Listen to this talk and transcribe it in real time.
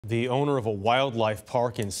The owner of a wildlife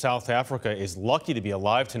park in South Africa is lucky to be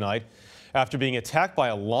alive tonight after being attacked by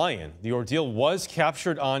a lion. The ordeal was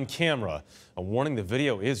captured on camera. A warning, the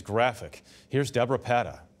video is graphic. Here's Debora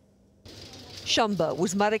Patta. Shamba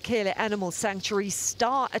was Marakele Animal Sanctuary's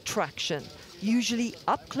star attraction, usually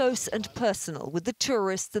up close and personal with the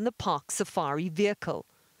tourists in the park safari vehicle.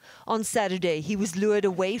 On Saturday, he was lured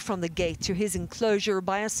away from the gate to his enclosure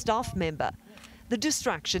by a staff member. The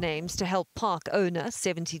distraction aims to help park owner,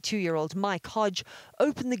 72-year-old Mike Hodge,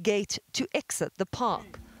 open the gate to exit the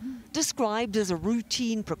park. Described as a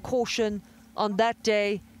routine precaution, on that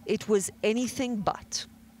day, it was anything but.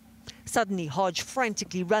 Suddenly, Hodge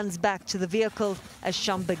frantically runs back to the vehicle as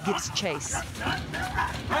Shamba gives chase.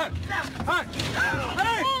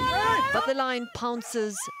 But the lion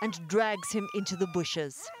pounces and drags him into the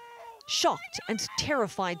bushes. Shocked and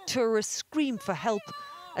terrified tourists scream for help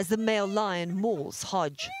as the male lion mauls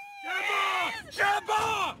Hodge.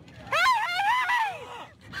 Shamba!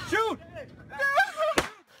 Shoot!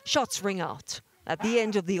 Shots ring out. At the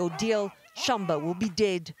end of the ordeal, Shamba will be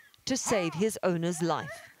dead to save his owner's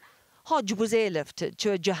life. Hodge was airlifted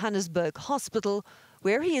to a Johannesburg hospital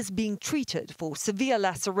where he is being treated for severe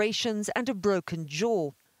lacerations and a broken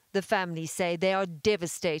jaw. The family say they are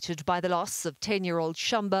devastated by the loss of 10-year-old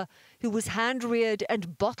Shamba, who was hand-reared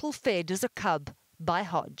and bottle-fed as a cub by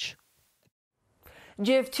Hodge.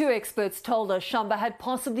 GF2 experts told us Shamba had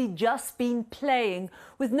possibly just been playing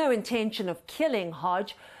with no intention of killing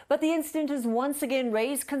Hodge, but the incident has once again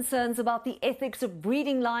raised concerns about the ethics of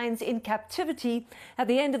breeding lions in captivity. At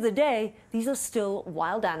the end of the day, these are still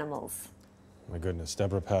wild animals. My goodness,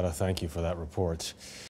 Debora Patta, thank you for that report.